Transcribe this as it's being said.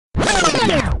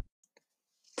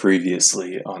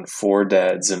Previously on Four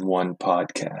Dads and One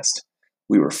Podcast,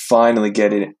 we were finally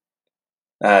getting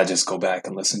it. Just go back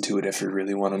and listen to it if you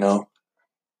really want to know.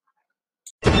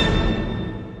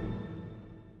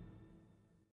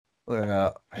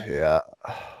 Yeah.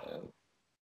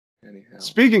 Anyhow.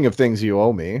 Speaking of things you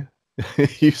owe me,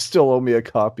 you still owe me a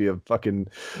copy of fucking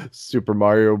Super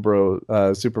Mario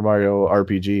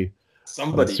RPG.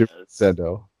 Somebody Super does.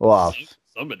 Nintendo. Wow.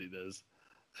 Somebody does.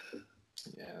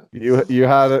 Yeah. You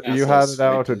had it Assholes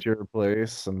out swiped at it. your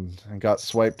place and got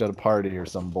swiped at a party or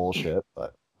some bullshit,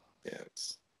 but Yeah,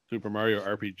 it's Super Mario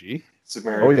RPG.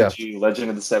 Super Mario Oh, yeah. RPG, Legend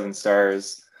of the Seven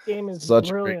Stars. Game is such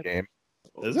brilliant. a great game.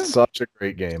 Is it? Such a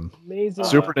great game. Amazing.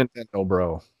 Super Nintendo,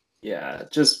 bro. Yeah,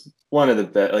 just one of the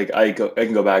best. Like I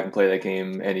can go back and play that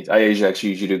game. I actually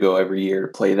usually go every year to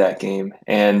play that game.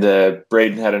 And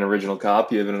Braden had an original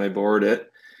copy of it, and I borrowed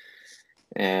it.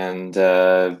 And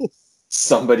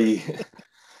somebody,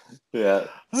 yeah,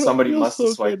 somebody must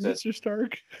have swiped it. Mr.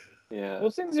 Stark. Yeah,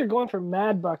 Those things are going for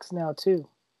mad bucks now too.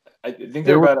 I think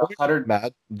they're about 100.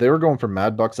 They were going for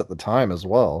mad bucks at the time as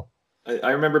well.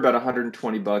 I remember about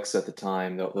 $120 at the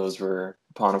time. Those were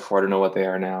upon a I don't know what they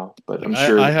are now, but I'm I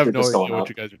sure have they're no just idea going what up.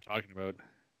 you guys are talking about.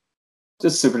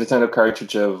 Just Super Nintendo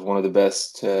cartridge of one of the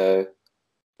best, RPGs.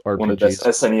 one of the best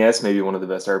SNES, maybe one of the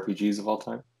best RPGs of all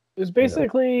time. It was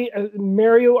basically a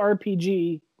Mario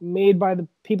RPG made by the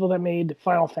people that made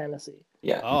Final Fantasy.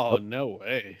 Yeah, Oh, no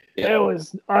way. yeah, It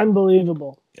was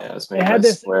unbelievable. yeah. It was It made had by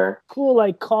this Square. cool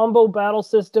like combo battle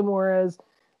system, whereas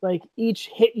like each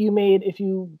hit you made, if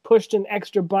you pushed an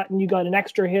extra button, you got an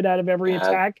extra hit out of every Yeah,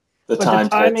 attack. The But time the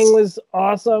timing hits. was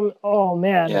awesome. Oh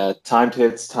man. Yeah, timed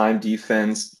hits, time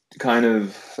defense, kind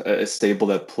of a staple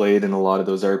that played in a lot of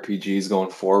those RPGs going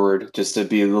forward, just to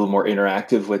be a little more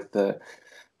interactive with the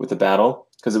battle,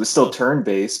 because it was still turn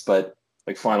based, but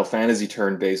like Final Fantasy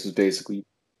turn based was basically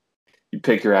you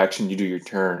pick your action, you do your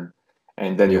turn,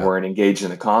 and then you Yeah. weren't engaged in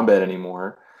the combat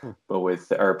anymore. Hmm. But with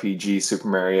the RPG Super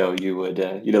Mario, you would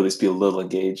you'd at least be a little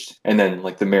engaged, and then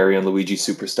like the Mario and Luigi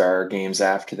Superstar games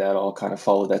after that all kind of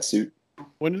followed that suit.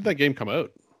 When did that game come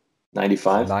out?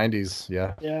 95. 90s,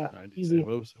 yeah. Yeah. 90s. Easy.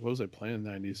 What was I playing in the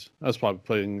 90s? I was probably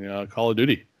playing Call of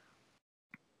Duty.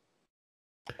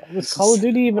 Was Call of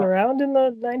Duty even around in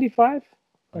the 95?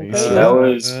 Are you Like, sure? That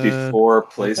was Uh, before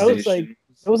PlayStation.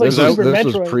 That was like This Super was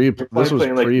Metroid. pre You're this was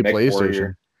playing like pre Mech PlayStation.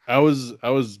 Warrior. I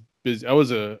was busy. I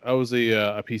was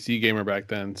a PC gamer back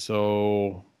then,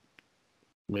 so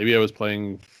maybe I was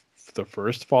playing the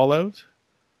first Fallout,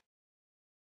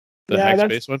 the Yeah, hex that's-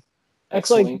 based one. That's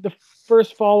Excellent. like the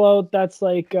first Fallout. That's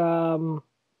like the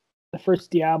first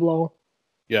Diablo.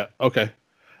 Yeah. Okay.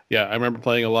 Yeah, I remember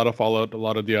playing a lot of Fallout, a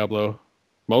lot of Diablo,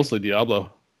 mostly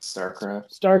Diablo.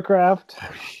 StarCraft. StarCraft.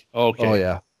 Okay. Oh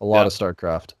yeah, a lot Yeah. of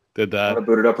StarCraft. Did I that. want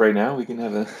to boot it up right now. We can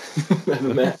have a have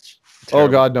a match. Oh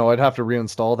Terrible. god, no! I'd have to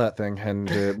reinstall that thing, and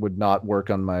it would not work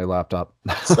on my laptop.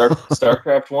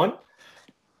 StarCraft 1?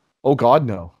 Oh god,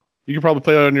 no! You could probably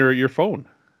play it on your phone,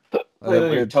 Play it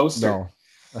on your toaster. No,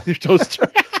 your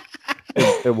toaster.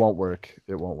 it won't work.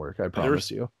 It won't work. I promise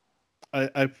you.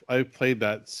 I played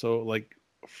that so like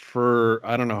for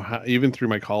I don't know how, even through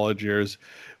my college years,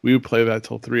 we would play that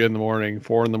till 3 in the morning,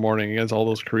 4 in the morning against all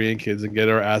those Korean kids and get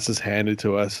our asses handed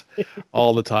to us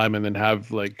all the time, and then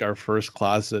have like our first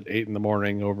class at 8 in the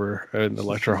morning over in the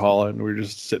lecture hall, and we're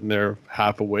just sitting there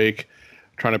half awake,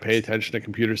 trying to pay attention to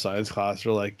computer science class.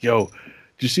 They're like, "Yo,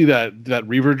 did you see that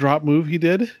Reaver drop move he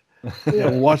did?" Yeah,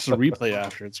 we'll watch the replay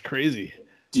after. It's crazy.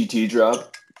 DT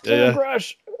drop. Yeah,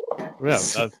 Rush. yeah,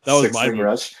 that was Six my ring move.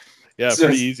 rush. Yeah, It's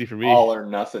pretty just easy for me. All or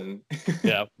nothing.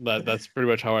 Yeah, that's pretty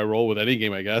much how I roll with any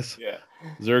game, I guess. Yeah.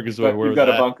 Zerg is But where we've got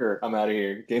a bunker. I'm out of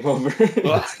here. Game over.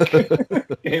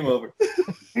 Game over.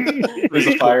 There's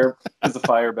a fire. There's a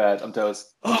fire bat. I'm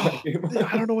toast. Oh,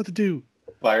 I don't know what to do.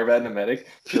 Fire bat and a medic.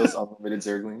 Kills unlimited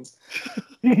Zerglings.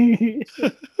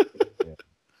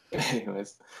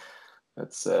 Anyways,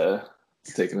 that's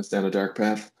it's taking us down a dark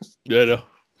path. Yeah, no.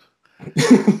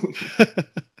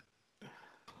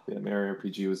 Yeah, Mario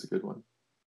RPG was a good one.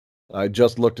 I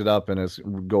just looked it up, and it's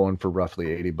going for roughly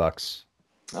 $80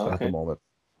 at Okay, the moment.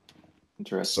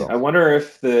 interesting. So- I wonder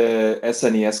if the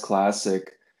SNES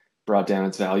Classic brought down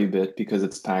its value a bit because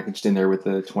it's packaged in there with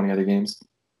the 20 other games.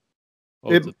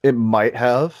 Oh, It might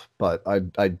have, but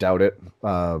I doubt it.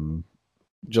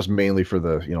 Just mainly for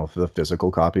the for the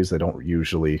physical copies, they don't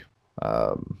usually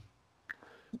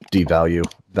devalue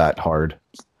that hard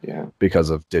Yeah. because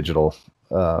of digital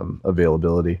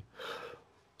availability.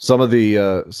 Some of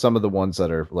the ones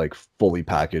that are like fully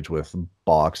packaged with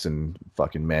box and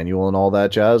fucking manual and all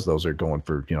that jazz, those are going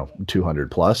for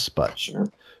 200 plus. But Sure.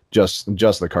 Just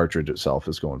the cartridge itself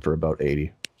is going for about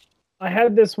 80. I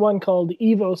had this one called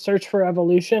Evo Search for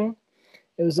Evolution.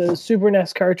 It was a Super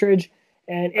NES cartridge,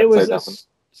 and it was a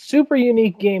super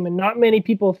unique game, and not many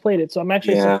people have played it. So I'm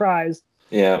actually surprised.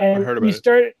 Yeah, and I heard about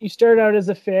it. You start out as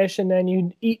a fish, and then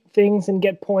you eat things and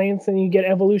get points, and you get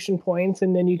evolution points,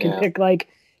 and then you can pick like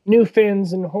new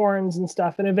fins and horns and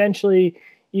stuff, and eventually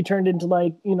you turned into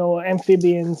like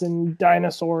amphibians and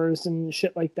dinosaurs and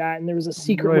shit like that. And there was a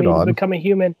secret way to become a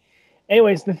human.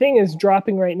 Anyways, the thing is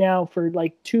dropping right now for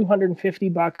like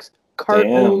 $250 cart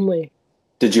only.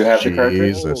 Did you have the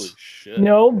cartridge? Holy shit.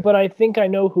 No, but I think I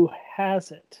know who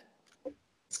has it.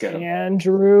 Let's get him.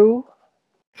 Andrew.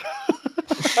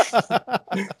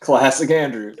 Classic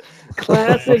Andrew.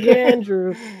 Classic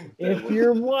Andrew. If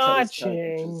you're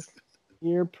watching,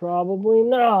 you're probably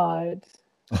not.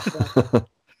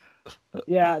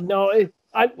 Yeah, no.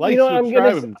 I'm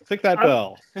gonna click that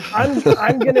bell.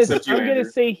 I'm gonna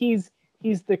say he's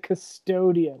the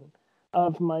custodian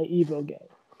of my Evo game.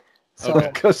 So,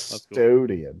 okay.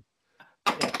 Custodian.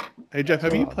 Hey Jeff,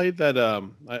 have you played that?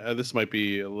 This might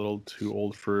be a little too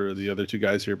old for the other two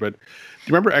guys here, but do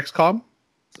you remember XCOM?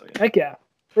 Heck yeah,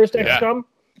 first XCOM.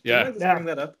 Yeah. Bring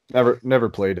that up. Never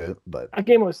played it, but that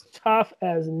game was tough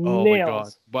as nails. My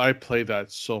god! But I played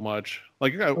that so much.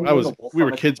 Like we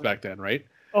were kids back then, right?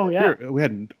 Oh yeah. We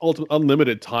had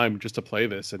unlimited time just to play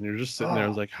this, and you're just sitting there. I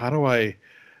was like, how do I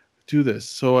do this?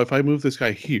 So if I move this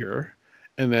guy here,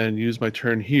 and then use my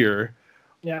turn here,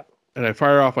 and I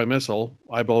fire off my missile,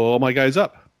 I blow all my guys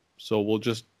up. So we'll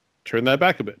just turn that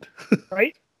back a bit.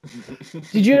 Right?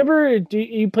 Did you ever?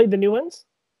 You played the new ones?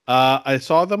 I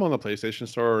saw them on the PlayStation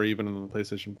Store, or even on the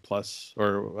PlayStation Plus,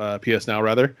 or PS Now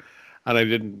rather, and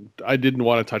I didn't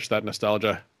want to touch that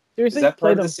nostalgia. Seriously, is that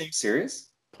part of the same series?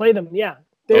 Play them, yeah.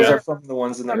 Those are from the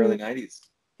ones in the early 90s.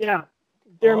 Yeah,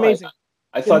 they're amazing.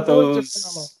 I thought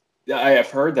those. Yeah, I have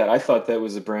heard that. I thought that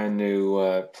was a brand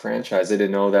new franchise. I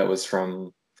didn't know that was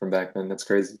from back then. That's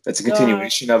crazy. That's a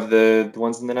continuation of the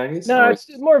ones in the 90s? No, it's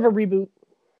more of a reboot.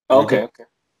 Oh, okay.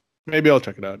 Maybe I'll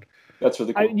check it out. That's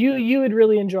really cool. You would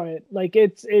really enjoy it. Like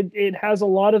it has a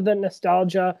lot of the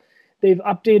nostalgia. They've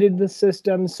updated the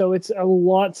system, so it's a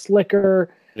lot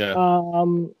slicker. Yeah.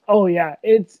 Oh yeah.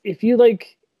 It's if you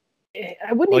like.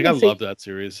 I wouldn't. Like I love that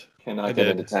series. Cannot get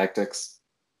into tactics.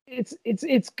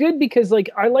 It's good because like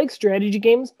I like strategy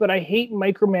games, but I hate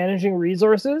micromanaging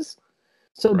resources.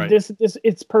 So this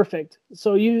it's perfect.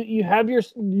 So you have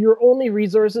your only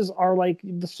resources are like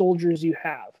the soldiers you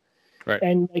have. Right.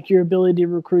 And like your ability to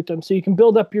recruit them. So you can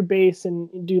build up your base and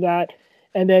do that.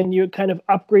 And then you kind of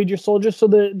upgrade your soldiers so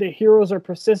the heroes are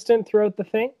persistent throughout the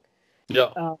thing. Yeah.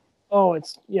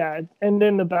 And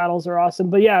then the battles are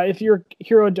awesome. But yeah, if your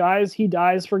hero dies, he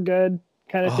dies for good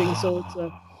kind of thing. So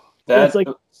it's like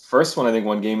the first one I think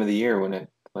won Game of the Year when it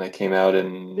came out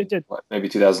in maybe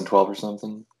 2012 or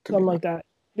something. Something like that.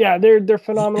 Yeah, they're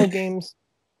phenomenal games.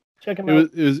 Check them out.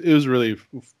 It was really,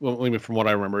 from what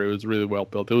I remember, it was really well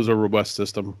built. It was a robust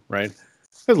system, right?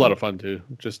 It was a lot of fun too,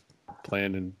 just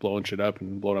playing and blowing shit up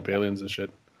and blowing up aliens and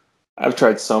shit. I've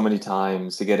tried so many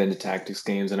times to get into tactics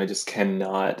games, and I just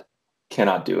cannot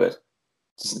do it.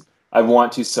 I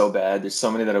want to so bad. There's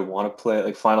so many that I want to play,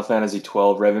 like Final Fantasy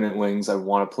 12, Revenant Wings. I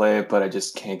want to play it, but I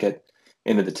just can't get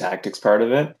into the tactics part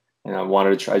of it. And I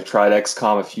wanted to try. I tried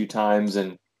XCOM a few times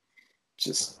and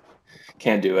just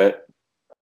can't do it.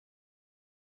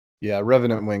 Yeah,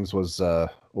 Revenant Wings was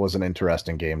an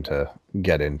interesting game to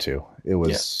get into. It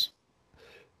was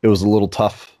a little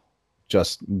tough,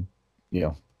 just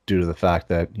due to the fact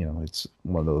that it's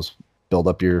one of those build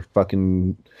up your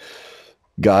fucking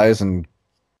guys and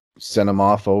send them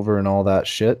off over and all that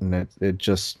shit, and it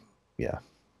just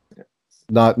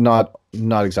not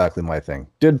exactly my thing.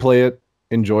 Did play it,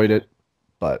 enjoyed it,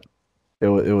 but it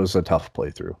was a tough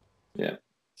playthrough. Yeah,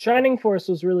 Shining Force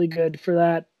was really good for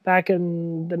that. Back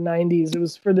in the 90s, it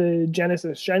was for the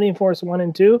Genesis. Shining Force 1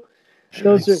 and 2.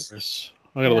 Those are.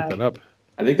 I gotta look that up.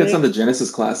 I think that's on the Genesis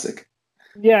Classic.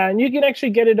 Yeah, and you can actually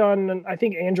get it on, I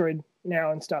think, Android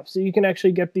now and stuff. So you can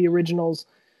actually get the originals.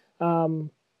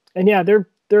 And yeah, they're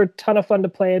a ton of fun to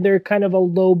play. They're kind of a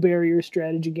low barrier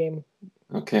strategy game.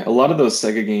 Okay, a lot of those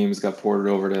Sega games got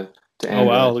ported over to Android. Oh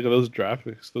wow, look at those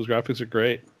graphics. Those graphics are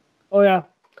great. Oh yeah,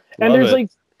 and there's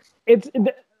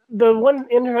the one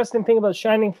interesting thing about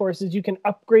Shining Force is you can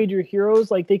upgrade your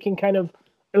heroes, like they can kind of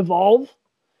evolve.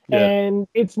 Yeah. And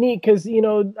it's neat because,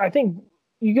 I think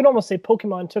you could almost say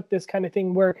Pokemon took this kind of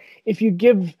thing where if you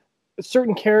give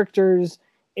certain characters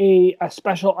a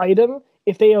special item,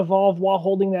 if they evolve while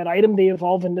holding that item, they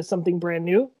evolve into something brand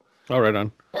new. Oh, right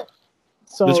on.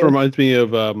 So this reminds me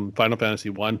of Final Fantasy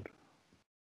 1.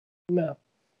 No.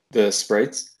 The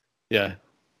sprites? Yeah.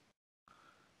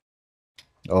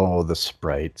 Oh, the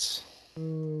sprites.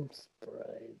 Sprites.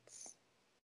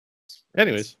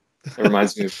 Anyways. It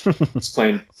reminds me of just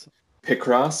playing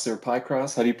Picross or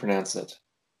Picross. How do you pronounce it?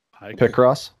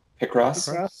 Picross? Picross?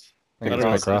 I think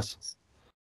it's Picross.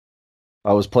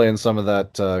 I was playing some of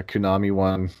that Konami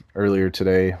one earlier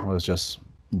today. I was just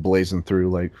blazing through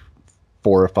like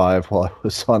 4 or 5 while I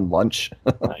was on lunch.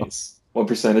 Nice. What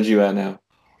percentage are you at now?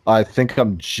 I think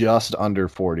I'm just under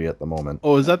 40 at the moment.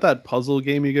 Oh, is that puzzle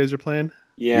game you guys are playing?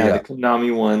 Yeah, the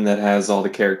Konami one that has all the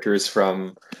characters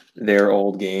from their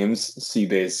old games. So you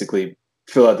basically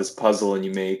fill out this puzzle and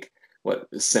you make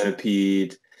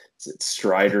Centipede,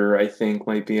 Strider, I think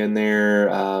might be in there.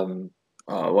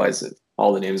 Why is it?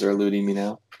 All the names are eluding me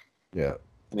now. Yeah.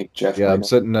 I think Jeff. Yeah, I'm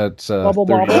sitting at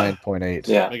 39.8.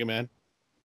 Yeah. Mega Man.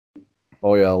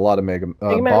 Oh yeah, a lot of Mega Man.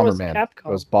 Bomberman. It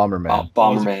was Bomberman.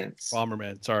 Bomberman.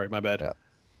 Bomberman. Sorry, my bad.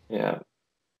 Yeah.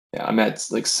 I'm at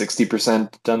like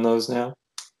 60% done those now.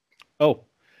 Oh,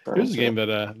 here's a game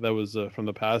that was from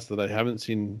the past that I haven't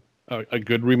seen a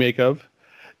good remake of.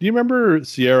 Do you remember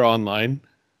Sierra Online?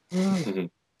 Mm-hmm.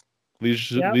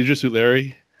 Leisure Suit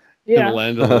Larry? Yeah. In the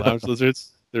Land of the Lounge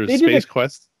Lizards? There was Space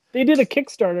Quest. They did a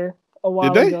Kickstarter a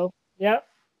while ago. Yeah.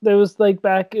 There was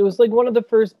it was like one of the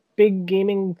first big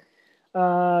gaming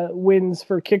wins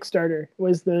for Kickstarter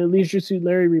was the Leisure Suit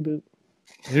Larry reboot.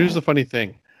 Here's the funny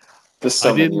thing.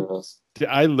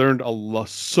 I learned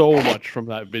so much from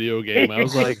that video game. I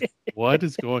was like, what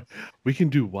is going? We can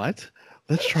do what?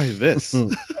 Let's try this.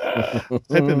 Type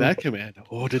in that command.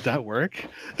 Oh, did that work?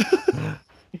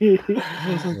 I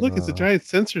was like, look, it's a giant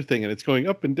sensor thing and it's going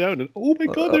up and down. And oh my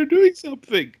God, they're doing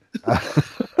something.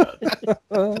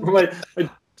 My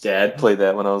dad played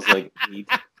that when I was like 8.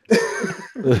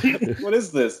 What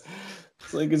is this?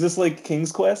 It's like, is this like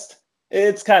King's Quest?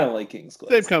 It's kind of like King's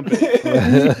Quest. Same company.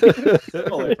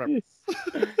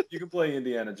 You can play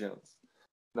Indiana Jones.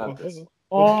 Not this.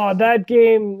 Oh, that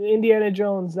game, Indiana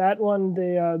Jones, that one,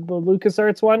 the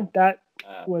LucasArts one, that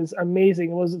was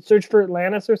amazing. Was it Search for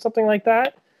Atlantis or something like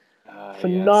that?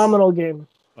 Phenomenal game.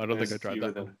 I don't think I tried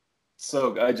that one.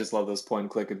 So I just love those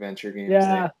point-and-click adventure games.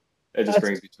 Yeah. It just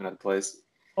brings me to another place.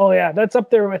 Oh, yeah. That's up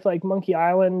there with like Monkey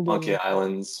Island. Monkey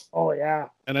Islands. Oh, yeah.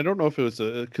 And I don't know if it was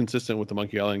consistent with the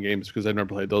Monkey Island games because I never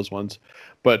played those ones.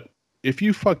 But if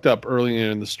you fucked up early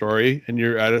in the story and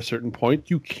you're at a certain point,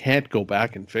 you can't go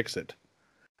back and fix it.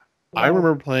 I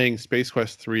remember playing Space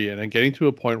Quest 3 and then getting to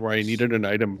a point where I needed an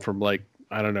item from like,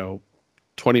 I don't know,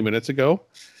 20 minutes ago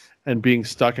and being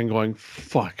stuck and going,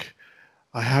 fuck,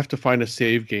 I have to find a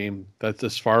save game that's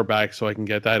this far back so I can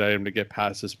get that item to get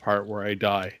past this part where I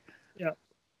die. Yeah.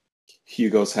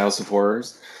 Hugo's House of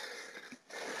Horrors.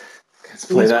 Let's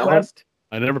play that one.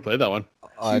 I never played that one.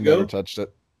 I never touched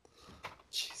it.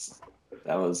 Jeez.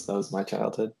 That was my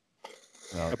childhood.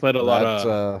 I played a lot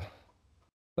of...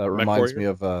 That reminds me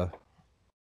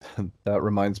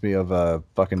of a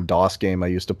fucking DOS game I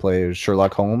used to play,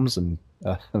 Sherlock Holmes and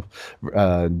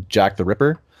Jack the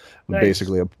Ripper. Nice.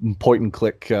 Basically a point and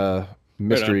click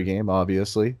mystery game,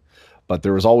 obviously. But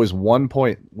there was always one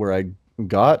point where I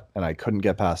got and I couldn't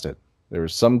get past it. There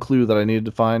was some clue that I needed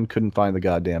to find, couldn't find the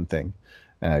goddamn thing.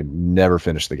 And I never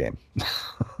finished the game.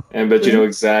 But you know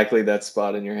exactly that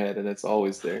spot in your head and it's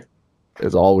always there.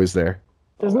 It's always there.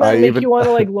 Doesn't that make you want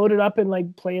to like load it up and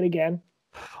like play it again?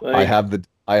 Like, I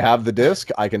have the disc.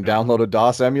 I can download a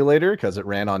DOS emulator because it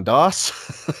ran on DOS.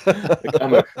 Like,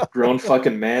 I'm a grown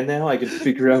fucking man now. I can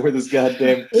figure out where this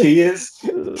goddamn key is.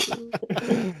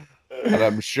 And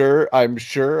I'm sure I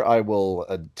will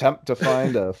attempt to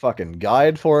find a fucking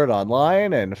guide for it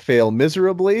online and fail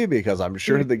miserably because I'm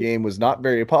sure the game was not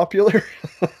very popular.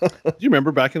 Do you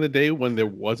remember back in the day when there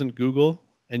wasn't Google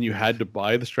and you had to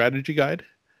buy the strategy guide?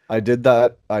 I did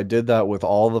that with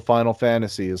all the Final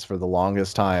Fantasies for the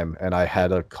longest time, and I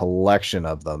had a collection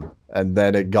of them. And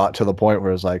then it got to the point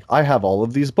where it's like, I have all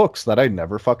of these books that I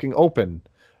never fucking open.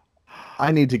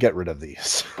 I need to get rid of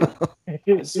these. I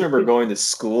just remember going to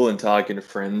school and talking to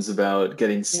friends about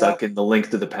getting stuck in the Link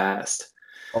to the Past.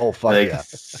 Oh, fuck like, yeah.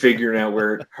 Figuring out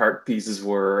where heart pieces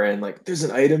were and like, there's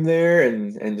an item there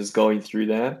and just going through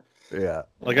that. Yeah.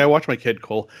 Like I watch my kid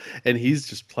Cole and he's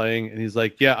just playing and he's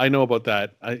like, yeah, I know about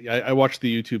that. I watched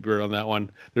the YouTuber on that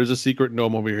one. There's a secret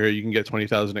gnome over here. You can get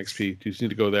 20,000 XP. You just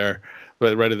need to go there.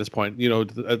 But right at this point, you know,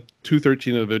 at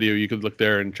 2:13 of the video, you could look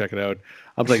there and check it out.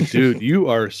 I'm like, dude, you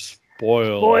are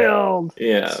spoiled.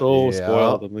 Yeah. So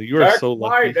spoiled. I'm like, you are so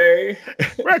lucky.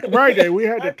 Back in my day, we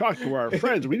had to talk to our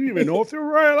friends. We didn't even know if they were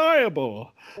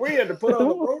reliable. We had to put on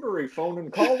a rotary phone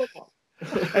and call them up.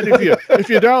 And if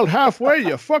you dialed halfway,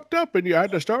 you fucked up and you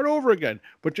had to start over again.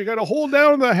 But you got to hold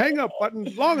down the hang up button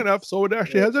long enough so it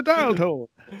actually has a dial tone.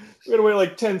 We gotta wait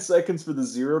like 10 seconds for the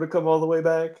 0 to come all the way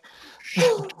back.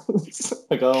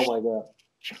 Like, oh my god.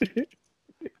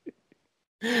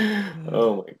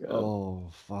 Oh my god. Oh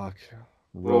fuck.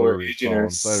 Well, we're Rotary aging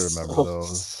phones. I remember ourselves.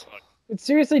 those. But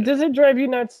seriously, does it drive you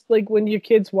nuts like when your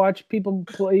kids watch people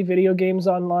play video games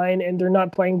online and they're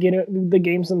not playing the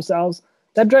games themselves?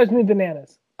 That drives me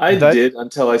bananas. I did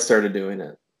until I started doing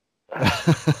it.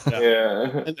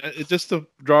 Yeah. And just to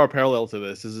draw a parallel to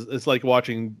this, it's like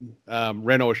watching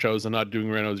Renault shows and not doing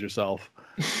Renaults yourself.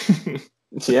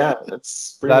 Yeah,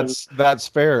 that's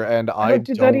fair, and I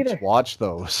don't watch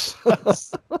those.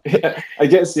 Yeah, I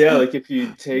guess like if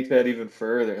you take that even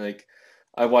further, like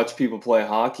I watch people play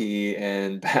hockey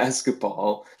and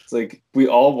basketball. It's like we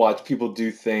all watch people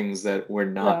do things that we're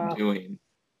not doing.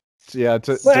 Yeah,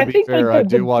 to be fair, like I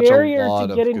do watch a lot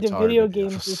to of get into video videos.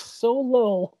 games is so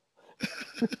low.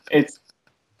 Is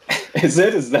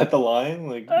that the line?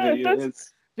 Like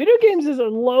video games is a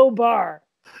low bar.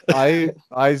 I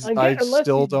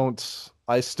still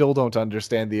don't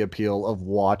understand the appeal of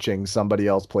watching somebody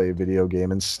else play a video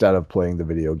game instead of playing the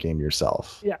video game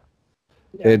yourself. Yeah.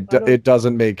 It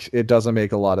doesn't make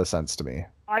a lot of sense to me.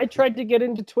 I tried to get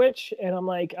into Twitch and I'm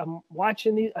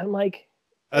watching these. I'm like,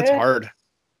 that's hard.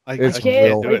 I can't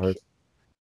real hard.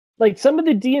 Like some of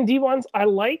the D&D ones I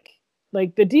like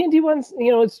the D&D ones,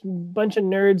 it's a bunch of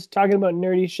nerds talking about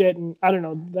nerdy shit, and I don't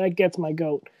know, that gets my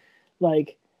goat.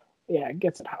 Like, yeah, it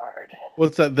gets it hard.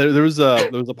 What's that? There was a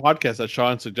podcast that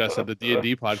Sean suggested, the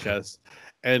D&D podcast,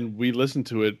 and we listened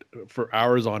to it for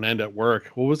hours on end at work.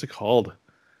 What was it called?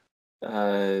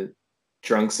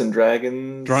 Drunks and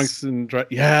Dragons. Drunks and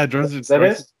Drunks. Is that Drunks.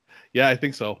 it? Yeah, I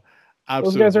think so.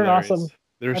 Absolutely, those guys are hilarious. awesome.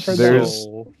 They're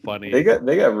so funny. They got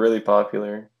really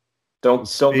popular. Don't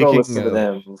go listen to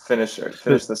them. Finish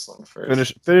this one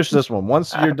first. Finish this one.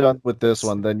 Once you're done with this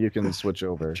one, then you can switch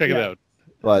over. Check it out.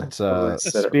 But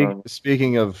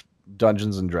speaking of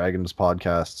Dungeons and Dragons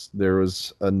podcasts, there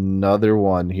was another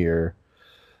one here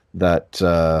that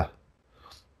a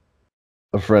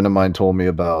friend of mine told me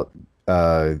about.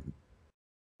 I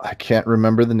can't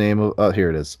remember the name of.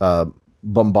 Here it is.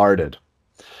 Bombarded.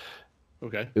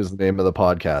 Okay. Is the name of the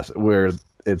podcast, where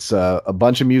it's a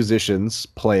bunch of musicians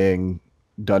playing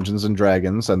Dungeons and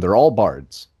Dragons, and they're all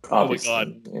bards. Obviously. Oh my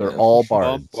god. They're all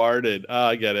bards. Bombarded.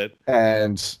 I get it.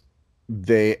 And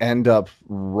they end up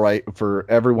for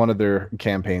every one of their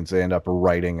campaigns, they end up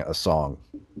writing a song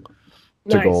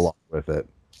to go along with it.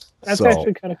 That's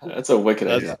actually kind of cool. That's a wicked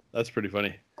idea. That's pretty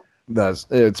funny.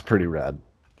 It's pretty rad.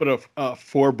 But a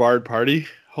 4-bard party?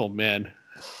 Oh man.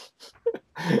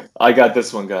 I got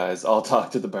this one, guys. I'll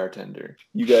talk to the bartender.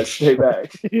 You guys stay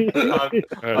back. I'm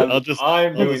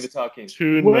doing the talking.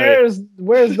 Where's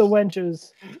the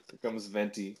wenches? Here comes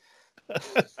Venti.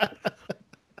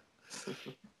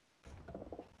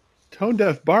 Tone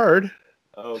deaf bard.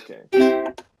 Okay.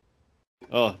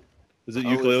 Oh, is it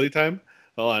ukulele time?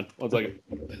 Hold on, 1 second.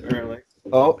 Apparently.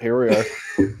 Oh, here we are.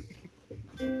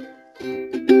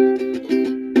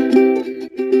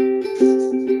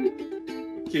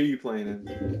 Key are you playing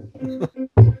in?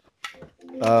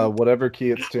 Whatever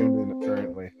key it's tuned in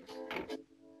currently.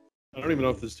 I don't even know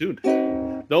if it's tuned.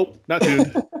 Nope, not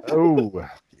tuned. Oh,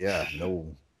 yeah,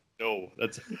 no. No,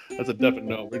 that's a definite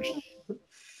no.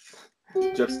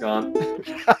 Jeff's gone.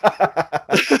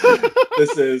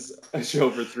 This is a show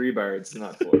for 3 bards,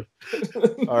 not 4.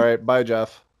 All right, bye,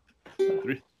 Jeff.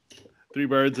 3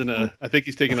 birds and I think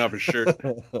he's taking off his shirt.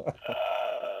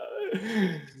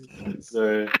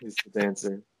 Sorry, he's the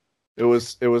dancer. It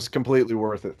was completely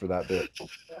worth it for that bit.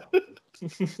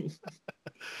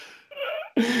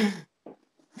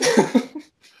 That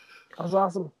was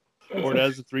awesome. Ford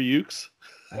has 3 ukes.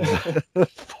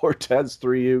 Ford has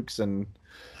 3 ukes and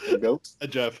a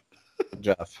Jeff.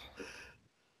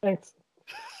 Thanks.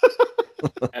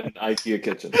 And an IKEA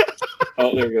kitchen.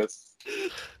 Oh, there it goes.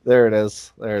 There it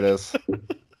is.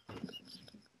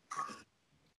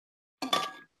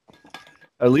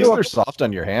 At least they're soft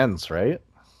on your hands, right?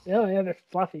 Yeah, they're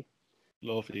fluffy.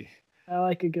 Fluffy. I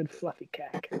like a good fluffy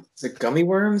cack. Is it gummy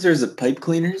worms or is it pipe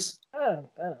cleaners? Oh.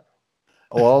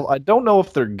 Well, I don't know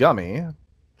if they're gummy.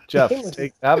 Jeff,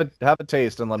 have a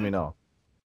taste and let me know.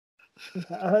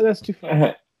 That's too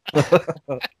far.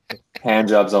 Hand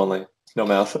jobs only, no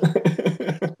mouth.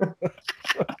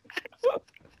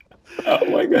 Oh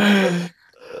my god!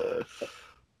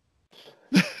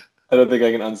 I don't think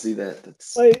I can unsee that.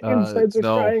 That's my insides are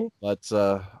crying. But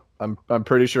I'm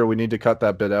pretty sure we need to cut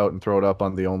that bit out and throw it up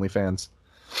on the OnlyFans.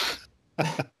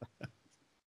 That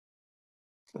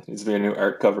needs to be a new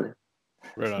art cover.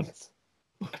 Right on.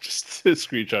 Just a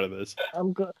screenshot of this.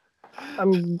 I'm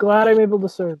glad I'm able to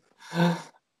serve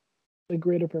the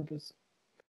greater purpose,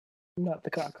 not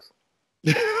the cocks.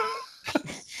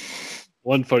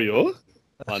 One for you.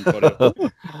 One for you.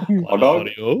 One for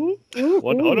you.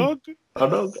 One hot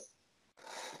dog.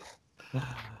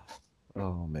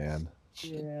 Oh man.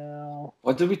 Yeah.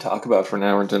 What did we talk about for an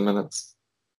hour and 10 minutes?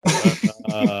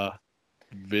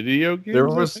 Video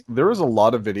games. There was a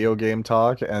lot of video game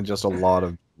talk and just a lot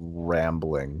of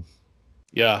rambling.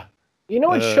 Yeah. You know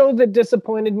what show that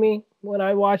disappointed me when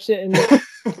I watched it? And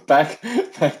back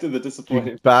to the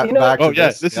disappointing. Back to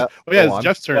this. It's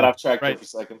Jeff's turn. Got off track right for a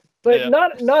second. But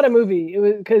not a movie. It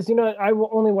was because I will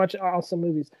only watch awesome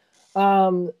movies.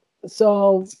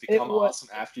 So does it become awesome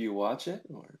after you watch it?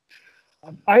 Or?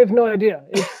 I have no idea.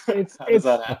 It's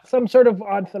some sort of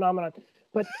odd phenomenon.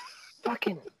 But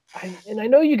fucking, I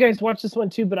know you guys watched this one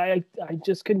too, but I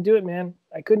just couldn't do it, man.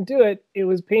 I couldn't do it. It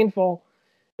was painful.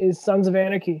 Is Sons of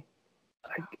Anarchy.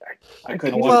 I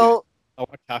couldn't. Well, I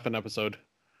watched half an episode.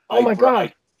 Oh my god!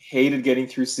 I hated getting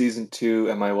through season 2,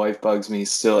 and my wife bugs me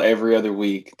still every other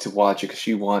week to watch it because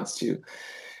she wants to,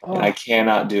 and I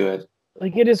cannot do it.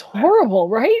 Like it is horrible,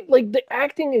 right? Like the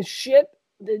acting is shit.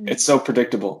 It's so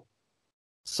predictable.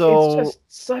 So it's just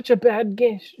such a bad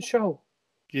show.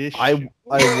 I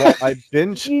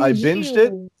binged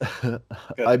it.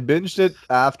 I binged it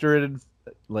after it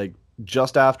had,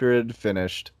 just after it had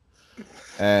finished,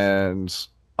 and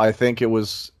I think it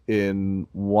was in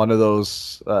one of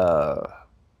those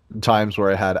times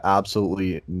where I had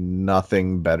absolutely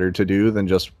nothing better to do than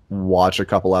just watch a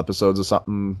couple episodes of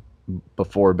something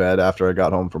before bed after I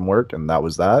got home from work, and that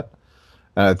was that.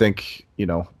 And I think,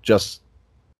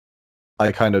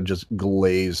 I kind of just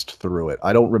glazed through it.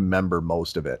 I don't remember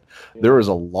most of it. Yeah. There was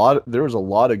a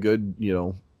lot of good,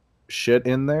 shit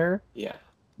in there. Yeah.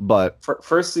 But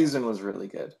first season was really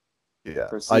good. Yeah.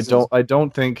 I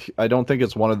don't think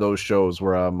it's one of those shows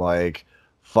where I'm like,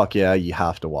 fuck yeah, you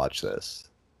have to watch this.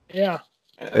 Yeah.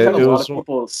 A lot of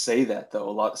people say that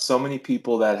though. So many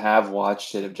people that have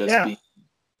watched it have just been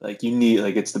like,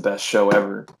 it's the best show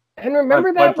ever. And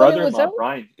remember my brother-in-law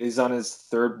Brian is on his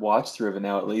third watch through of it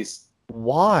now at least.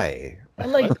 Why?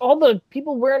 And all the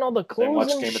people wearing all the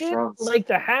clothes and shit, like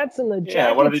the hats and the jackets.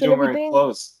 Yeah, what are they doing wearing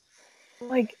clothes?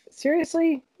 Like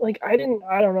seriously, I don't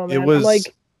know, man. It was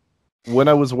when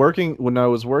I was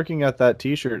working at that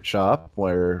t-shirt shop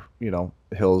where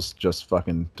Hills just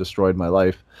fucking destroyed my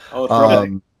life.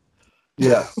 Oh,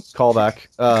 yeah, callback.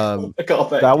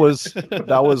 Callback.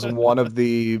 That was one of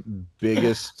the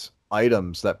biggest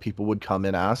items that people would come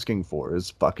in asking for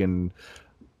is fucking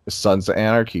Sons of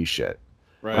Anarchy shit.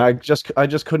 Right. And I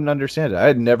just couldn't understand it. I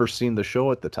had never seen the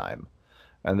show at the time,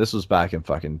 and this was back in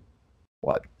fucking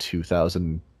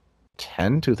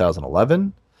 2010,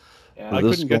 2011. Yeah, I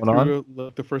couldn't get through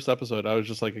the first episode. I was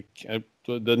just like,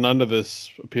 none of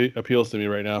this appeals to me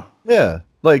right now. Yeah,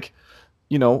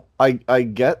 I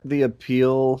get the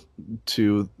appeal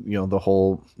to the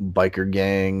whole biker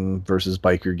gang versus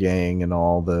biker gang and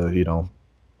all the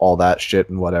all that shit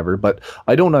and whatever, but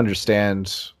I don't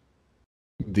understand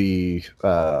the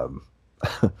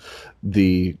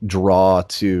the draw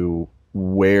to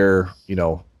wear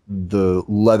the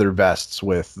leather vests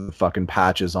with the fucking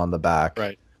patches on the back,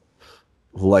 right?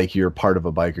 Like you're part of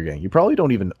a biker gang. You probably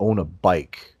don't even own a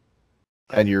bike,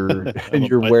 and you're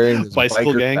wearing this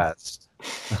bicycle gang vest.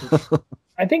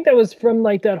 I think that was from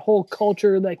that whole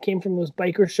culture that came from those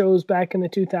biker shows back in the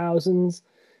 2000s.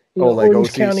 Orange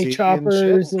OCC County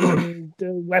Choppers and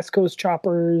the West Coast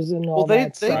Choppers and all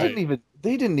that.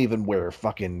 They didn't even wear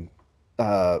fucking.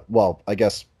 I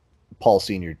guess Paul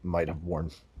Senior might have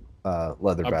worn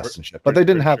leather vests and shit, but they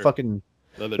didn't have fucking.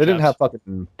 They didn't have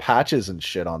fucking patches and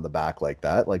shit on the back like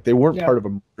that. Like they weren't part of a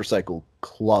motorcycle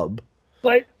club.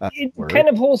 But it kind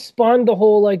of spawned the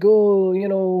whole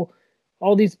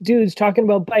all these dudes talking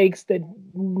about bikes that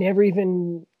never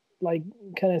even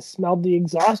kind of smelled the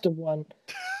exhaust of one.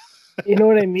 You know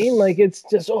what I mean? It's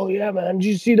just, oh yeah, man, did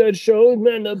you see that show?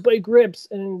 Man, that bike rips.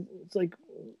 And it's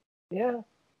yeah.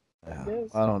 Yes.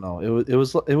 I don't know. It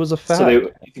was a fact. So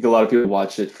I think a lot of people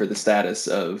watch it for the status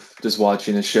of just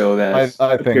watching a show that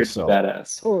I think so.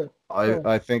 Badass. Totally.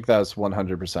 I think that's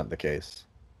 100% the case.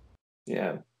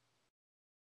 Yeah.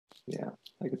 Yeah,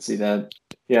 I could see that.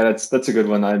 Yeah, that's a good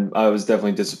one. I was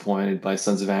definitely disappointed by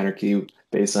Sons of Anarchy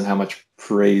based on how much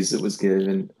praise it was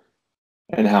given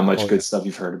and how much good stuff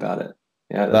you've heard about it.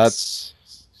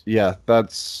 Yeah,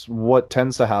 that's what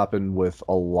tends to happen with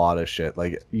a lot of shit.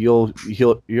 Like you'll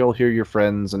hear your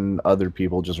friends and other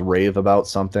people just rave about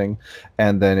something,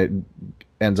 and then it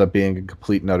ends up being a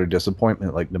complete and utter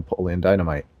disappointment, like Napoleon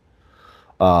Dynamite.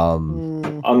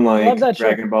 Unlike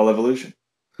Dragon Ball Evolution.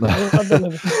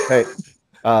 Hey,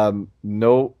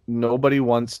 nobody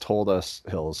once told us,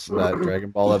 Hills, that Dragon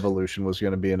Ball Evolution was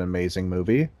going to be an amazing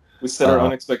movie. We set our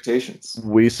own expectations.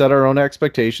 We set our own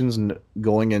expectations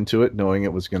going into it, knowing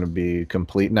it was going to be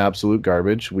complete and absolute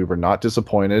garbage. We were not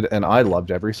disappointed, and I loved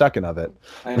every second of it.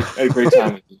 I had a great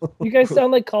time with you. You guys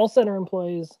sound like call center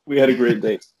employees. We had a great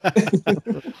date. Set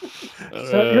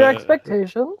your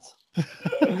expectations.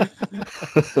 Yeah,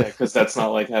 because that's not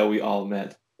like how we all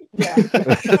met. Yeah.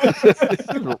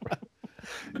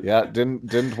 Yeah,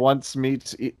 didn't once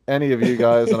meet any of you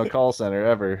guys in a call center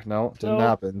ever. No, didn't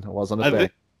happen. It wasn't a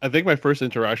thing. I think my first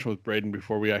interaction with Braden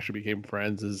before we actually became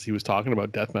friends is he was talking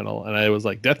about death metal, and I was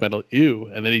like, "Death metal, ew!"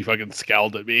 And then he fucking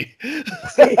scowled at me. Yeah,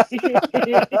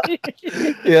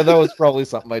 that was probably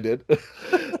something I did.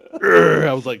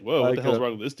 I was like, "Whoa, what the hell's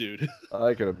wrong with this dude?"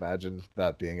 I could imagine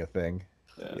that being a thing.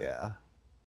 Yeah.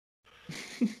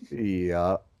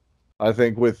 I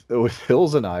think with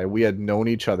Hills and I, we had known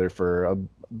each other for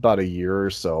about a year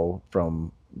or so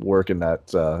from working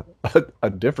at a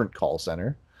different call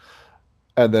center.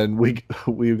 And then we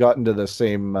got into the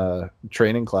same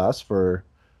training class for,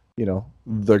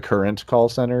 the current call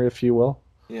center, if you will.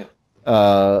 Yeah.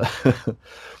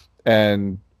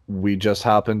 And we just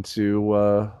happened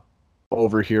to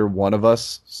overhear one of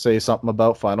us say something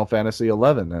about Final Fantasy XI,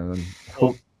 and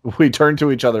we turned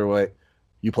to each other like,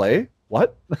 "You play?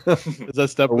 What?" Is that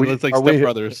Step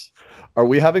Brothers? Are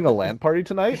we having a LAN party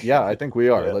tonight? Yeah, I think we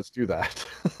are. Yeah. Let's do that.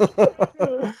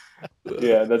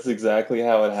 Yeah, that's exactly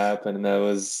how it happened. And that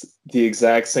was the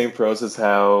exact same process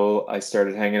how I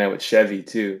started hanging out with Chevy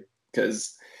too.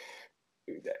 Because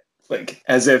like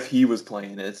as if he was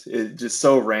playing it. It's just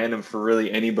so random for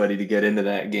really anybody to get into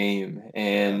that game.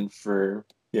 And for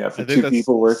two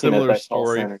people working at that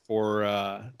call center.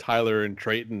 For Tyler and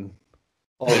Trayton.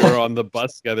 They were on the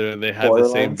bus together and they had the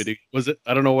same video. Was it?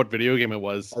 I don't know what video game it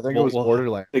was. I think it was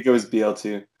Borderlands. I think it was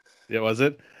BL2. Yeah, was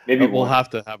it? Maybe we'll have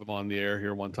to have them on the air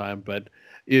here one time. But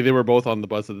yeah, they were both on the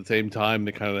bus at the same time.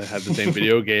 They kind of had the same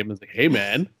video game. It's like, hey,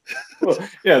 man. Well,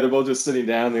 yeah, they're both just sitting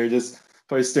down there, just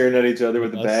probably staring at each other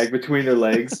with a bag between their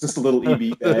legs, just a little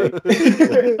EB bag.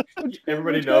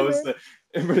 Everybody knows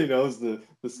the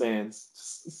sands.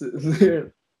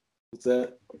 What's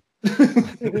that?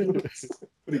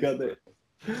 What do you got there?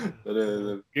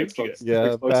 Xbox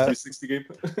 360 game.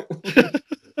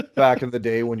 Back in the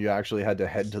day when you actually had to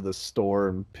head to the store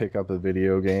and pick up a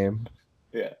video game.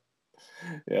 Yeah.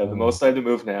 The most I have to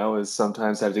move now is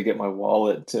sometimes I have to get my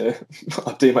wallet to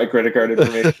update my credit card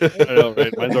information. I know,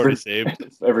 right? Mine's already saved.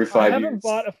 Every 5 years. I haven't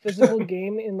bought a physical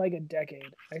game in like a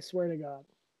decade. I swear to God.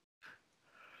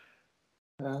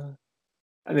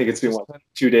 I think it's been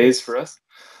 2 days for us.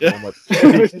 Yeah.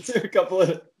 A couple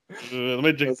of. Let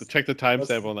me check the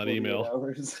timestamp on that email.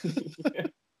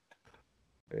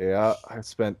 Yeah, I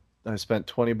spent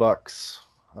 $20.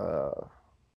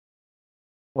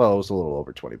 Well, it was a little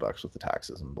over $20 with the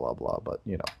taxes and blah blah, but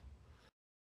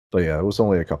But yeah, it was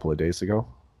only a couple of days ago.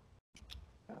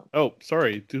 Oh,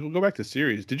 sorry. We'll go back to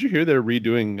series. Did you hear they're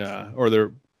redoing or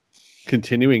they're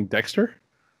continuing Dexter?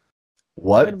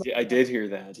 What? I did hear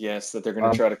that. Yes, that they're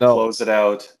going to try to close it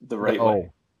out the right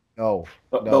way. No,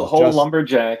 the whole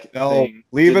lumberjack thing.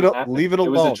 Leave it alone. It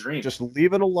was a dream. Just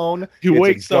leave it alone. He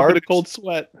wakes up in a cold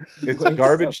sweat. It's a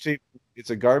garbage It's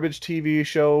a garbage TV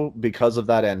show because of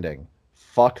that ending.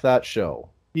 Fuck that show.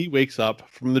 He wakes up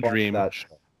from the dream,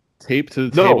 taped to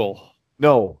the table.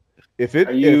 No. If it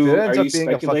ends up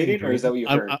being a fucking dream, or is that what you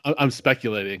heard? I'm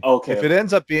speculating. Okay. If it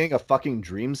ends up being a fucking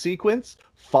dream sequence,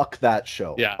 fuck that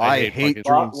show. Yeah, I hate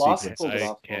dream sequence.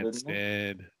 I can't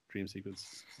stand dream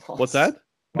sequence. What's that?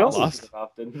 No, Lost?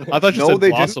 I thought you said they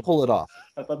Blossom. didn't pull it off.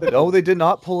 They did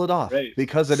not pull it off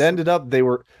because it ended up they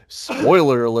were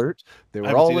spoiler alert. They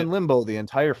were all in limbo the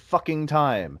entire fucking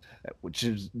time, which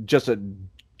is just a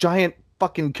giant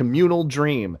fucking communal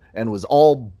dream and was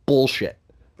all bullshit.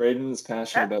 Braden is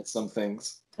passionate about some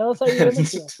things. Tell us how you're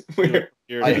gonna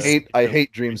I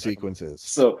hate dream sequences.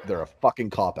 So they're a fucking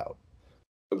cop out.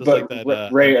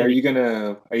 But Ray, are you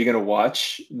gonna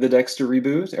watch the Dexter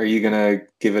reboot? Are you gonna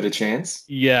give it a chance?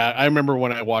 Yeah, I remember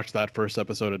when I watched that first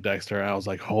episode of Dexter, I was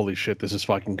like, "Holy shit, this is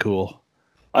fucking cool."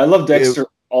 I love Dexter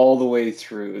all the way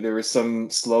through. There were some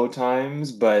slow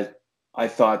times, but I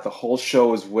thought the whole show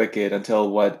was wicked until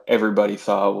what everybody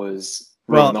thought was.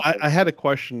 Well, I had a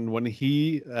question when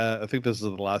he. I think this is the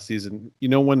last season. You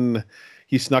know when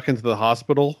he snuck into the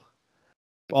hospital.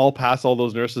 All past all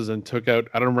those nurses and took out.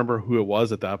 I don't remember who it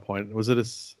was at that point. Was it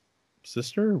his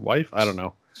sister, wife? I don't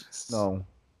know. No,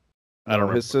 I don't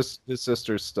know. His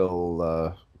sister's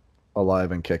still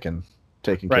alive and kicking,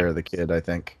 taking care of the kid. I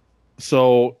think.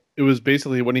 So it was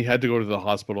basically when he had to go to the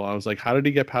hospital. I was like, how did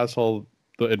he get past all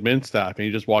the admin staff? And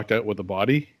he just walked out with the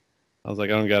body. I was like,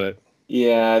 I don't get it.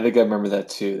 Yeah, I think I remember that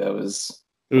too. That was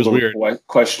weird.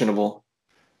 Questionable.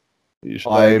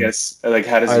 I guess, like,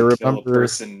 how does he kill a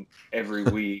person every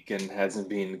week and hasn't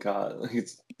been caught?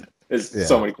 There's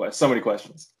so many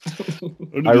questions.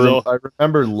 I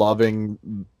remember loving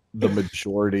the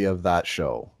majority of that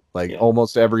show. Like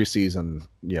almost every season,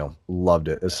 loved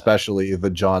it, especially the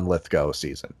John Lithgow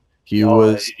season. He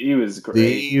was great.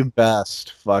 The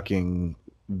best fucking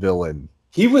villain.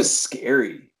 He was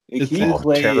scary. He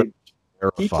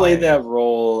played that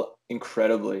role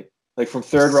incredibly. Like from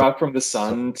Third Rock from the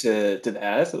Sun to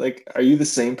that. Like, are you the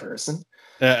same person?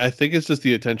 I think it's just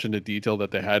the attention to detail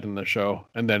that they had in the show,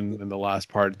 and then in the last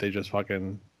part, they just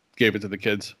fucking gave it to the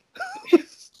kids.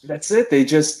 That's it. They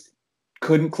just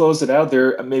couldn't close it out.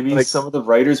 There, maybe some of the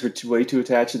writers were way too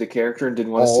attached to the character and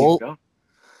didn't want to see him go.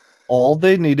 All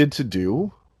they needed to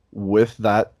do with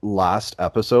that last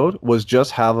episode was just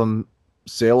have him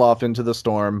sail off into the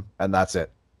storm, and that's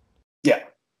it. Yeah,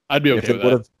 I'd be okay with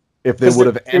that. If they would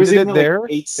have ended it there,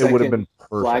 it would have been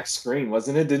perfect. Black screen,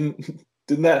 wasn't it?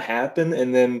 Didn't that happen?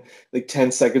 And then, like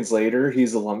 10 seconds later,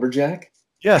 he's a lumberjack.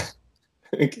 Yeah,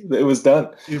 it was done.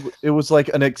 It was like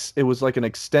an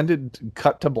extended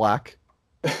cut to black.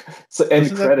 So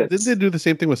end credits. Didn't they do the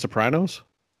same thing with Sopranos?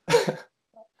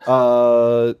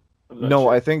 No,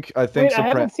 sure. I think. Wait, I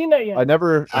haven't seen that yet.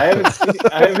 I haven't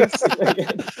seen it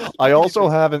yet. I also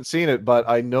haven't seen it, but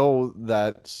I know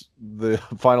that the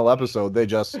final episode they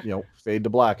just fade to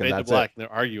black and that's it. And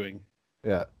they're arguing.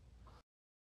 Yeah.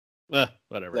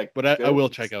 Whatever. But I will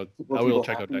check out. I will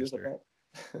check out Dexter.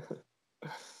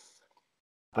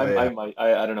 I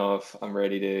don't know if I'm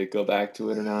ready to go back to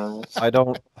it or not. I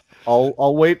don't.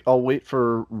 I'll wait. I'll wait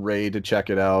for Ray to check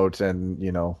it out, and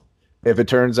if it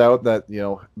turns out that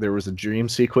there was a dream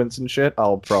sequence and shit,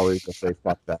 I'll probably just say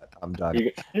fuck that. I'm done.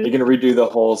 You're gonna redo the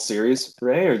whole series,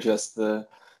 Ray, or just the?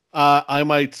 I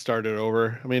might start it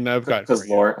over. I mean, I've got. Because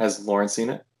has Lauren seen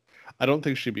it? I don't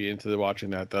think she'd be into watching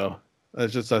that though.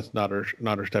 That's not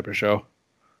her type of show.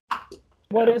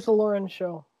 What is a Lauren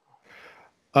show?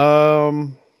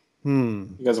 You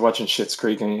guys are watching Schitt's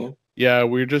Creek, ain't you? Yeah,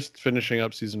 we're just finishing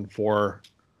up season 4,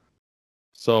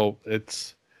 so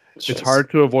it's hard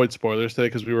to avoid spoilers today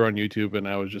because we were on YouTube and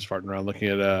I was just farting around looking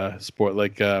at sport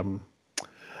the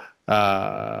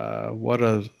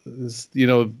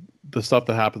stuff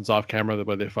that happens off camera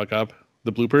when they fuck up,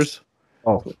 the bloopers.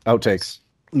 Oh, outtakes.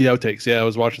 The outtakes, yeah. I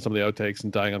was watching some of the outtakes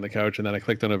and dying on the couch, and then I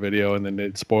clicked on a video, and then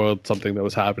it spoiled something that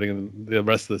was happening in the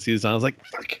rest of the season. I was like,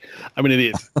 fuck, I'm an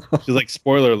idiot. She's like,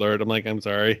 spoiler alert. I'm like, I'm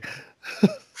sorry.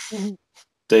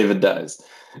 David dies.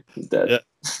 He's dead. Yeah.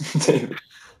 David.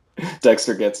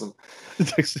 Dexter gets him.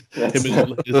 There's a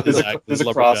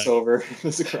crossover.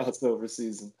 There's a crossover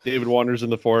season. David wanders in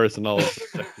the forest, and all of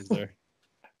Dexter's there.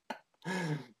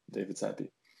 David's happy.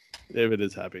 David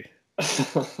is happy.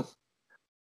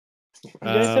 You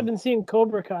guys haven't seen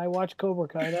Cobra Kai. Watch Cobra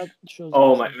Kai. That shows.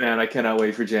 Oh my man, I cannot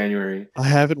wait for January. I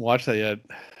haven't watched that yet.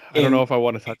 I don't know if I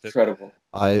want to touch it. Incredible.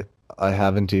 I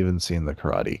haven't even seen The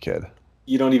Karate Kid.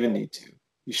 You don't even need to.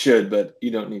 You should, but you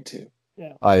don't need to.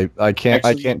 Yeah. I can't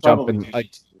jump in. I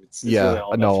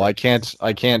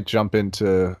can't jump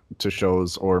into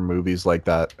shows or movies like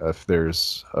that if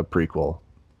there's a prequel.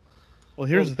 Well,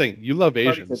 here's the thing. You love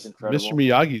Asians. Mr.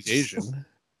 Miyagi's Asian.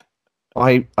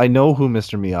 I know who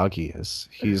Mr. Miyagi is.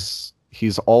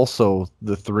 He's also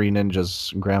the Three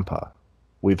Ninjas' grandpa.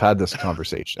 We've had this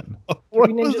conversation.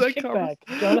 Three Ninjas Kickback.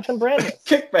 Jonathan Brandis.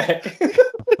 Kickback.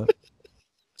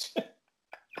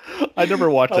 I never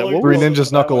watched that. Three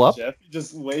Ninjas Knuckle Up. Jeff? You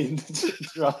just waiting to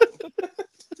drop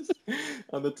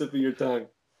on the tip of your tongue.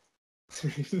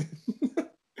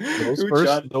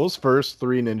 Those first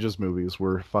Three Ninjas movies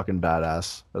were fucking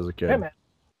badass as a kid. Yeah, man.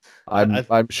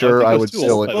 I'm sure I would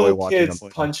still enjoy watching kids them.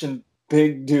 Punching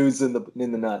big dudes in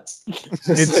the nuts.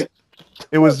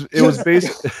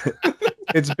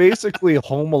 It's basically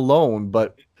Home Alone,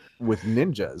 but with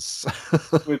ninjas.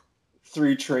 With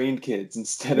 3 trained kids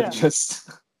instead of just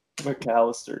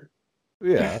McAllister.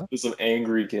 Yeah, just an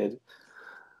angry kid.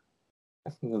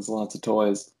 There's lots of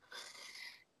toys.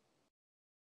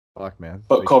 Fuck, man.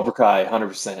 But Cobra Kai,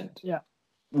 100%. Yeah.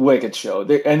 Wicked show.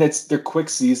 They're quick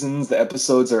seasons. The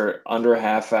episodes are under a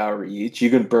half hour each. You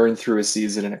can burn through a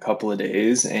season in a couple of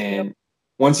days, and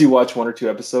once you watch 1 or 2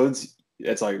 episodes,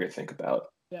 that's all you're gonna think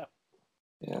about.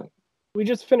 Yeah. We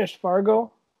just finished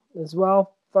Fargo as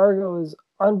well. Fargo is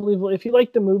unbelievable. If you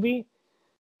like the movie,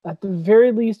 at the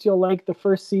very least, you'll like the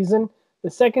first season.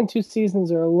 The second 2 seasons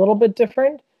are a little bit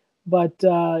different, but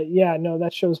that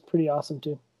show's pretty awesome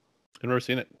too. I've never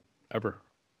seen it. ever.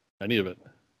 Any of it.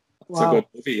 It's a good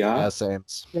movie, yeah. Yeah, same.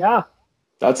 Yeah.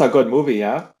 That's a good movie,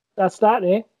 yeah. That's that,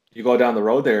 eh? You go down the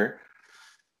road there,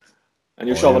 and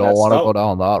you're You shoving don't that want to snout. go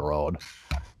down that road.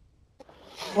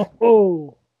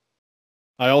 Oh.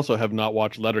 I also have not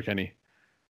watched Letterkenny.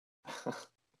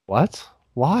 What?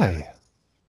 Why?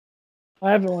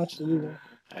 I haven't watched it either.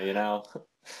 You know,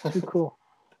 Too cool.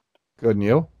 Couldn't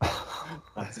you?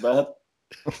 that's bad.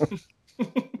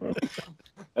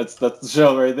 That's the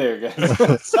show right there,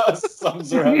 guys.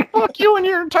 Sums her up. Fuck you and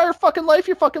your entire fucking life,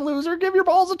 you fucking loser. Give your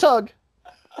balls a tug.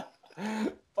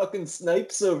 Fucking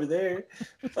snipes over there.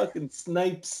 Fucking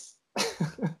snipes.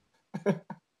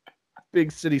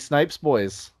 Big city snipes,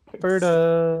 boys.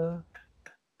 Berta.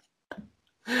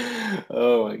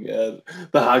 Oh my god.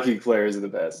 The hockey players are the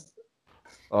best.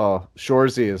 Oh,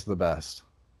 Shorzy is the best.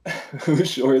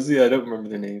 Who's Shorzy? I don't remember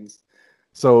their names.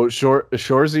 So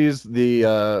Shorzy's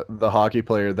the hockey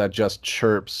player that just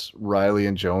chirps Riley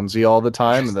and Jonesy all the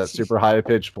time in that super high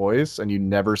pitched voice, and you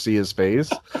never see his face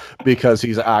because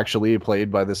he's actually played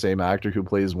by the same actor who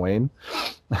plays Wayne.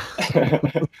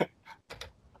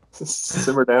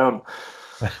 Simmer down.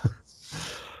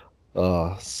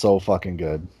 Oh, so fucking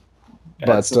good. Yeah,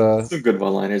 But some good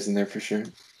one-liners in there for sure.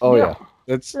 oh yeah.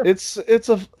 It's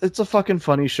a fucking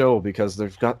funny show because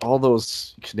they've got all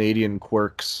those Canadian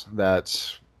quirks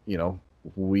that, you know,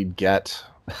 we'd get.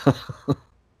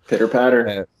 Pitter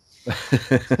patter.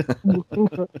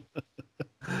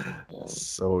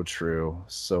 So true.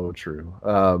 So true.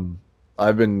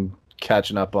 I've been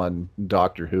catching up on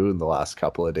Doctor Who in the last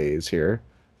couple of days here.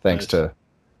 Thanks to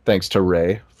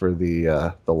Ray for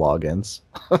the logins.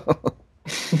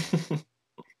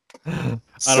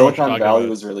 Silicon Valley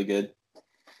was really good.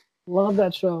 Love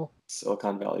that show.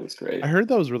 Silicon Valley was great. I heard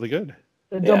that was really good.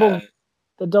 The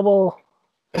double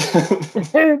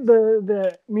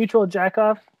the mutual jack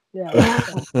off. Yeah.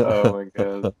 Oh my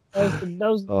god. That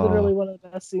was literally one of the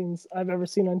best scenes I've ever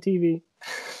seen on TV.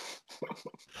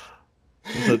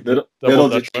 Middle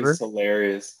Ditch is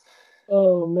hilarious.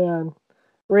 Oh man.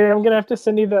 Ray, I'm gonna have to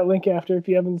send you that link after if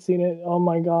you haven't seen it. Oh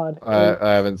my god.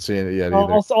 I haven't seen it yet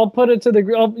either. I'll put it to the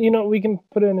group. You know, we can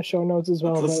put it in the show notes as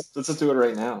well. Let's just do it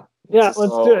right now. Yeah,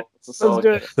 let's do it. Let's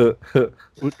do it.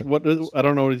 What I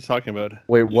don't know what he's talking about.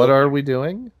 Wait, what are we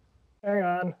doing? Hang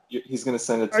on. He's gonna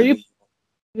send it to the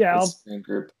Instagram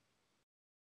group.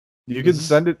 You can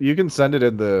send it. You can send it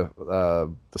in the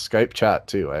Skype chat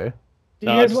too, eh? Do you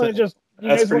guys want to just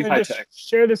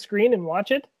share the screen and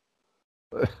watch it?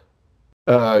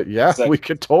 Yeah, we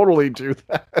could totally do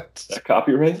that. Is that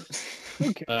copyright?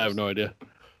 Okay. I have no idea.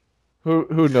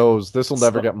 Who knows? This will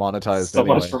never get monetized. So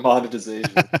anyway. much for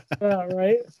monetization. Yeah,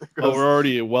 right. Well, we're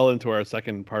already well into our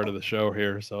second part of the show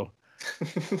here, so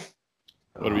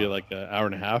what do we like an hour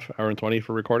and a half, hour and 20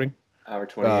 for recording? Hour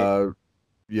 20.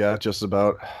 Yeah, just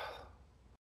about.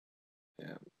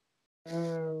 Yeah.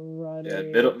 Right. Yeah,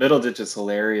 Middle Ditch is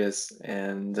hilarious,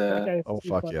 and oh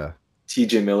fuck funny. yeah.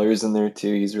 TJ Miller's in there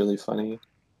too. He's really funny.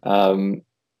 I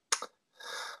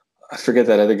forget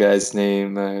that other guy's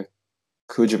name.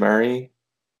 Kujimari.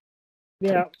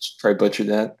 Yeah. Probably butchered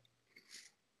that.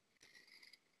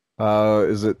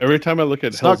 Is it? Every time I look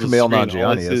at It's not Hill's Kumail screen,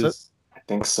 Nanjiani, is it? I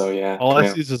think so. Yeah. All I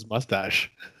see is his mustache.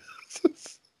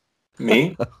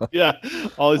 Me? Yeah,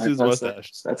 all I see is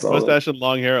mustache. That's all. Mustache and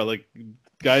long hair. Like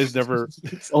guys never.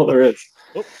 That's all there is.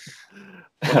 Oh,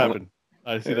 what happened?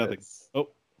 I see nothing.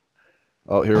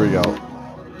 Oh, here we go.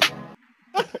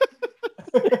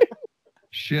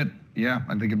 Shit. Yeah,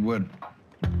 I think it would.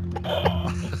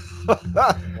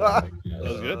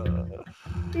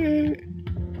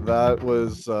 That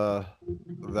was good.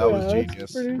 That was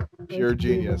genius. Pure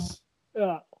genius.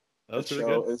 Yeah. That's The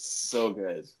really show good. is so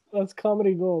good. That's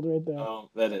comedy gold right there. Oh,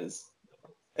 that is.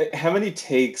 How many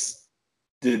takes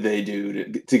did they do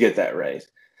to get that right?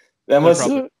 That must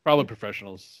Probably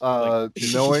professionals.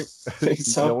 Knowing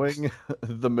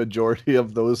the majority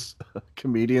of those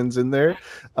comedians in there,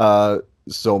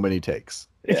 so many takes.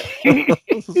 Yeah.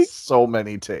 So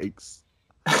many takes.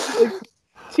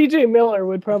 TJ Miller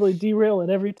would probably derail it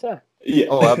every time. Yeah.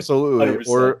 Oh, absolutely.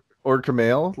 100%. Or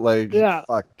Kumail, like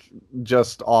fuck,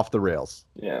 just off the rails.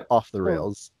 Yeah. Off the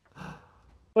rails.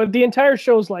 But the entire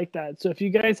show's like that. So if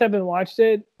you guys haven't watched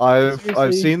it, I've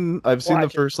seen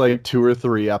the first like 2 or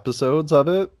 3 episodes of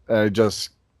it, and I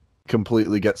just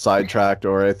completely get sidetracked,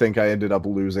 or I think I ended up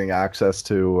losing access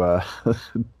to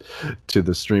to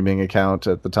the streaming account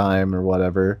at the time or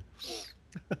whatever.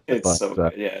 It's so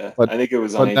good. Yeah. But I think it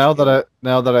was But on now HBO.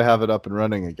 that I have it up and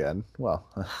running again, well.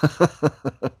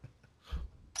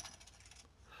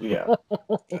 Yeah.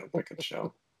 Wicked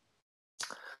show.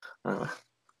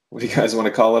 What do you guys want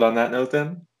to call it on that note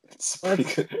then? It's a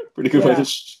pretty good way to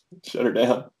shut her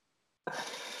down.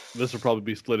 This will probably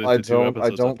be split into two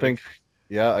episodes.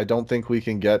 I don't think we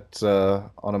can get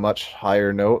on a much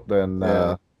higher note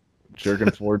than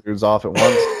jerking 4 dudes off at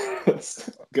once.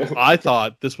 I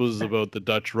thought this was about the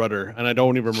Dutch rudder, and I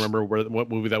don't even remember what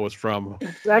movie that was from.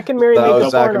 Zack and Miri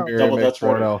make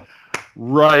porno.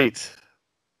 Right.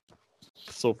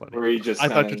 So funny. Where just I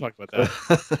thought you were talking about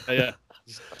that. Yeah.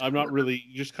 I'm not really.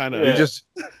 Just kind of.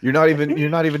 You're not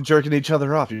even jerking each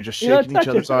other off. You're just shaking each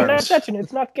other's arms. You're not touching.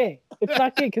 It's not gay. It's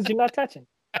not gay because you're not touching.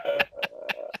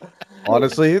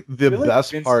 Honestly, the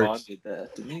best Vince part. Vaughn did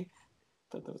that, didn't he? I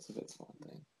thought that was a Vince Vaughn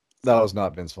thing. That was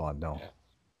not Vince Vaughn. No.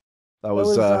 That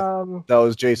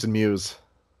was Jason Mewes.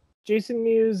 Jason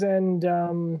Mewes and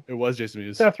it was Jason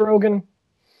Mewes. Seth Rogen.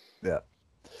 Yeah.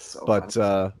 But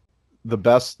the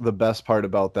best part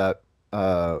about that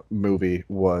movie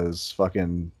was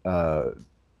fucking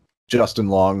Justin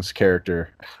Long's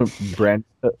character,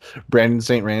 Brandon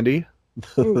St. Randy,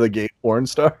 the gay porn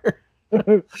star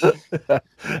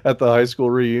at the high school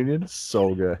reunion.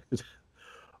 So good. It's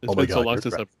been so long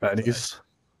since I've pennies.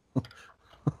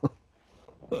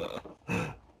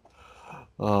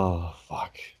 Oh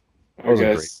fuck. All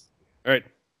right, guys. All right.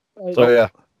 So yeah,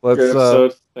 let's. Good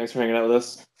episode. Thanks for hanging out with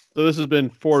us. So this has been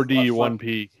 4D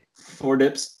 1P. 4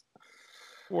 dips.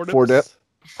 4 dips.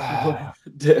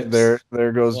 Dips.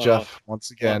 There goes Jeff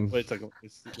once again. Wait a second.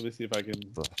 Let me see if I can.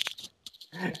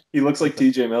 He looks like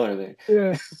TJ Miller there.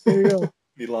 Yeah, there you go.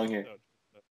 He long hair.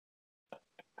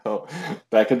 Oh,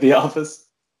 back at the office.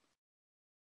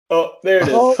 Oh, there it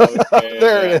is. Oh. Okay,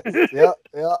 there it is. Yeah.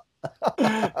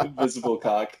 Invisible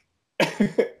cock.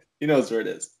 He knows where it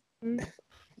is.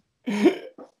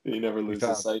 He never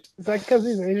loses sight. Is that because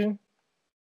he's Asian?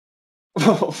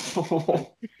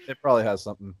 It probably has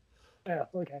something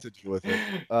to do with it.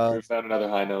 We found another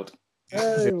high note.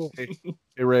 Oh. Hey,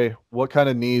 Ray, what kind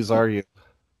of knees are you?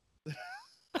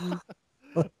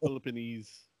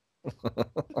 Philippines.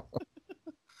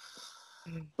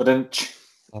 But then,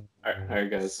 all right,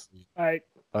 guys. All right.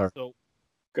 So,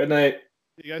 good night.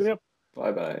 See you guys. Yep.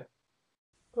 Bye bye.